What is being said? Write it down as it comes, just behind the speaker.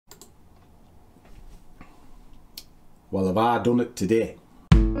Well, have I done it today?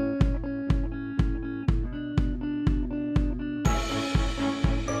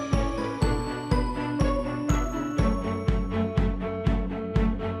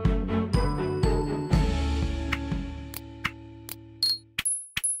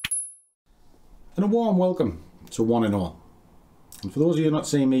 And a warm welcome to one and all. And for those of you who have not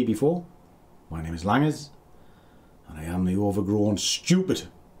seen me before, my name is 𝗖𝗢𝗡𝗡𝗖𝗧, and I am the overgrown, stupid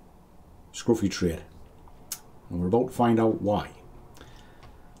Scruffy trader. And we're about to find out why.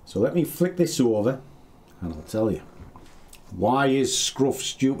 So let me flick this over and I'll tell you. Why is Scruff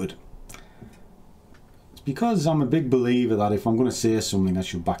stupid? It's because I'm a big believer that if I'm going to say something, I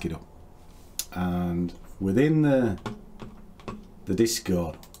should back it up. And within the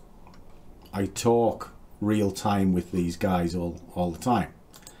Discord, I talk real time with these guys all the time.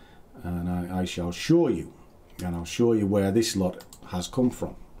 And I shall show you. And I'll show you where this lot has come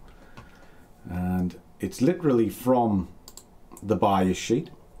from. And it's literally from the buyer's sheet,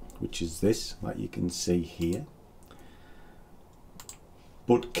 which is this that you can see here.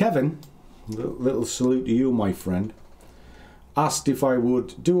 But Kevin, little salute to you, my friend, asked if I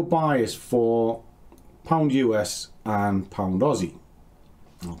would do a bias for pound US and pound Aussie.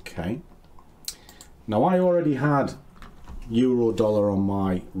 Okay. Now I already had euro dollar on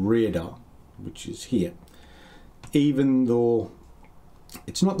my radar, which is here, even though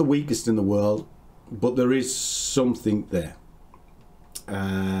it's not the weakest in the world, but there is something there.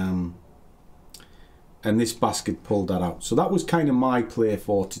 And this basket pulled that out. So that was kind of my play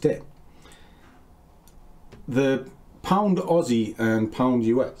for today. The pound Aussie and pound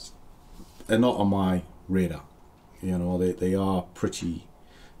US are not on my radar. You know, they are pretty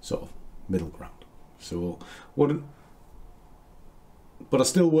sort of middle ground. So but I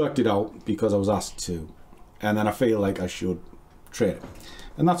still worked it out because I was asked to, and then I feel like I should trade it.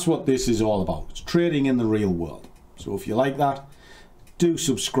 And that's what this is all about. It's trading in the real world. So if you like that, do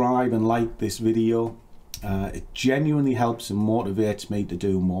subscribe and like this video. It genuinely helps and motivates me to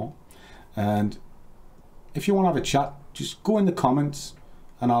do more. And if you want to have a chat, just go in the comments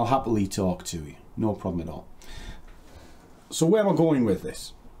and I'll happily talk to you. No problem at all. So where am I going with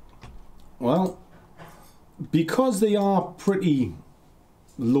this? Well, because they are pretty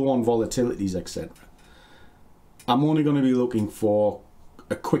low on volatilities, etc., I'm only going to be looking for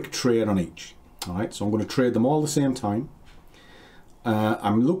a quick trade on each. All right, so I'm going to trade them all at the same time.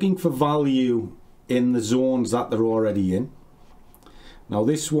 I'm looking for value in the zones that they're already in. Now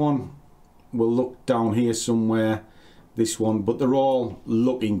this one will look down here somewhere, this one, but they're all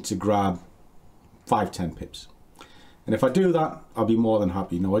looking to grab 5-10 pips. And if I do that, I'll be more than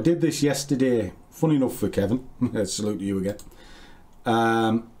happy. Now I did this yesterday, funny enough for Kevin, salute to you again.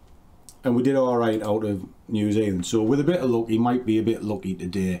 And we did all right out of New Zealand. So with a bit of luck, he might be a bit lucky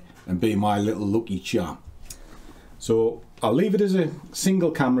today and be my little lucky charm. So I'll leave it as a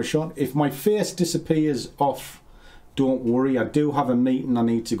single camera shot. If my face disappears off, don't worry. I do have a meeting I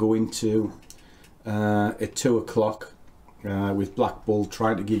need to go into at 2 o'clock with BlackBull,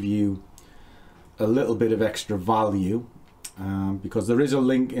 trying to give you a little bit of extra value because there is a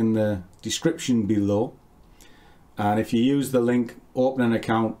link in the description below. And if you use the link, open an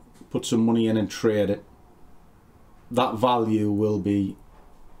account, put some money in and trade it, that value will be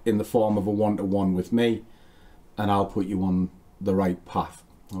in the form of a one-to-one with me, and I'll put you on the right path.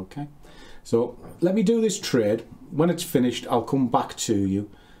 Okay, so let me do this trade. When it's finished, I'll come back to you.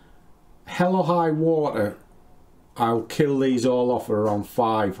 Hell or high water, I'll kill these all off at around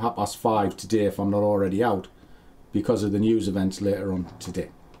 5:30 today if I'm not already out, because of the news events later on today.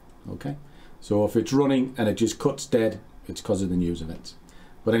 Okay, so if it's running and it just cuts dead, it's because of the news events.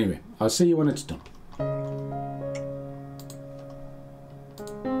 But anyway, I'll see you when it's done.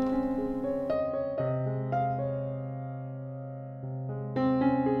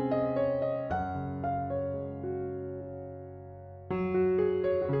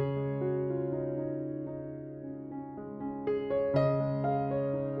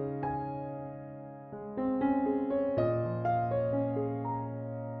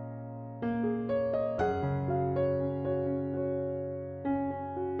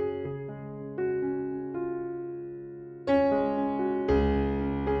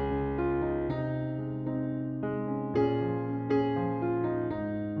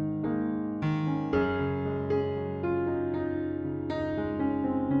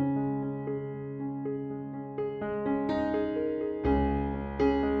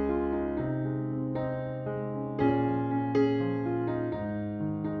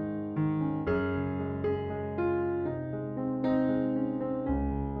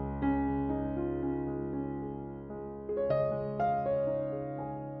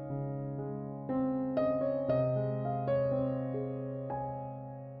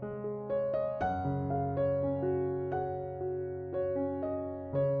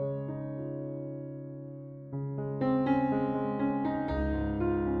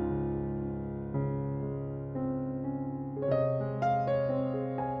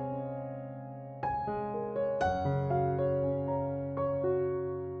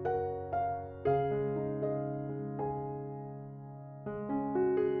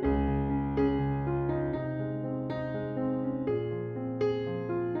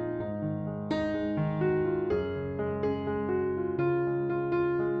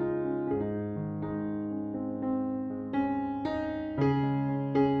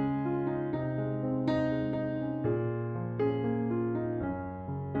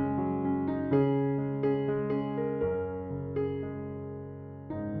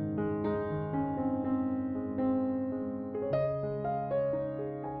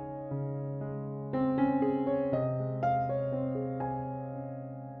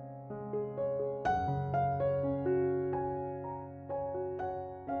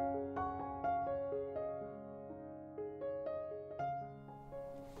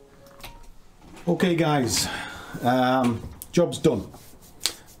 Okay guys, job's done.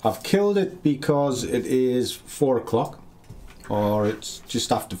 I've killed it because it is 4 o'clock, or it's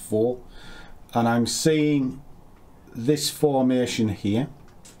just after 4, and I'm seeing this formation here.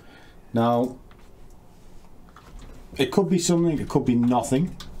 Now, it could be something, it could be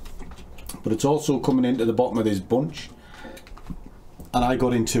nothing, but it's also coming into the bottom of this bunch, and I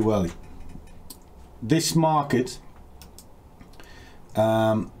got in too early. This market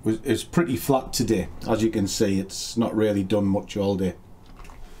is pretty flat today. As you can see, it's not really done much all day.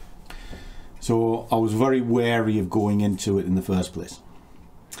 So I was very wary of going into it in the first place.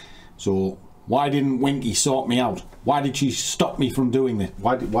 So why didn't Winky sort me out? Why did she stop me from doing this?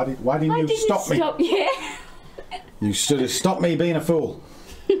 Why didn't you stop me? You should have stopped me being a fool.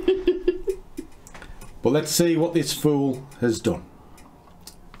 But let's see what this fool has done.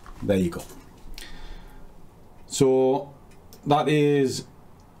 There you go. So that is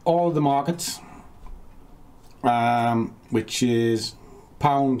all of the markets, which is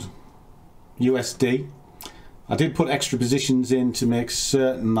pound USD. I did put extra positions in to make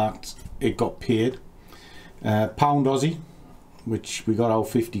certain that it got paid. Pound Aussie, which we got our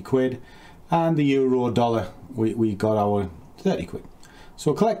 50 quid, and the euro dollar, we got our 30 quid.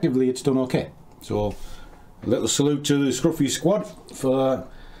 So collectively it's done okay. So a little salute to the Scruffy squad for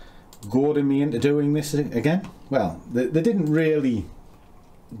goading me into doing this again. Well, they didn't really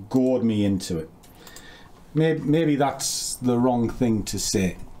goad me into it. Maybe that's the wrong thing to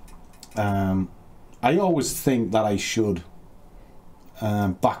say. I always think that I should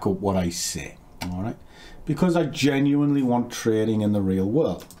back up what I say, alright? Because I genuinely want trading in the real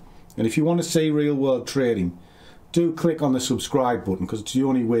world. And if you want to see real world trading, do click on the subscribe button, because it's the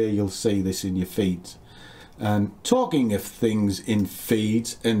only way you'll see this in your feeds. And talking of things in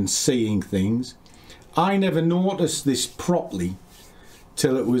feeds and seeing things, I never noticed this properly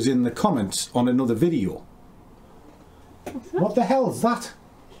till it was in the comments on another video. What the hell is that?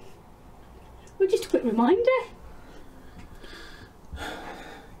 Well, just a quick reminder.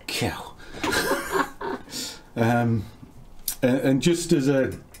 Cow. And just as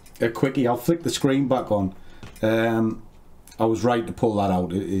a quickie, I'll flick the screen back on. I was right to pull that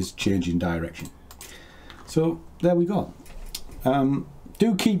out. It is changing direction. So there we go.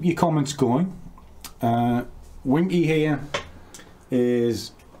 Do keep your comments going. Winky here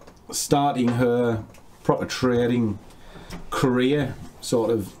is starting her proper trading career sort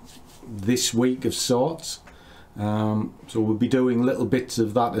of this week of sorts. So we'll be doing little bits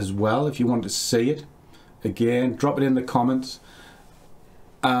of that as well. If you want to see it, again, drop it in the comments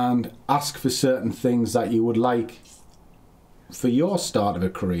and ask for certain things that you would like for your start of a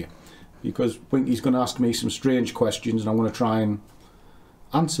career, because Winky's going to ask me some strange questions and I'm going to try and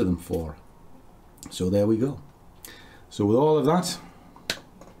answer them for her. So there we go. So with all of that,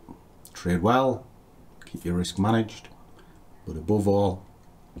 trade well, keep your risk managed, but above all,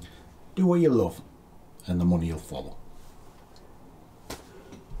 do what you love and the money will follow.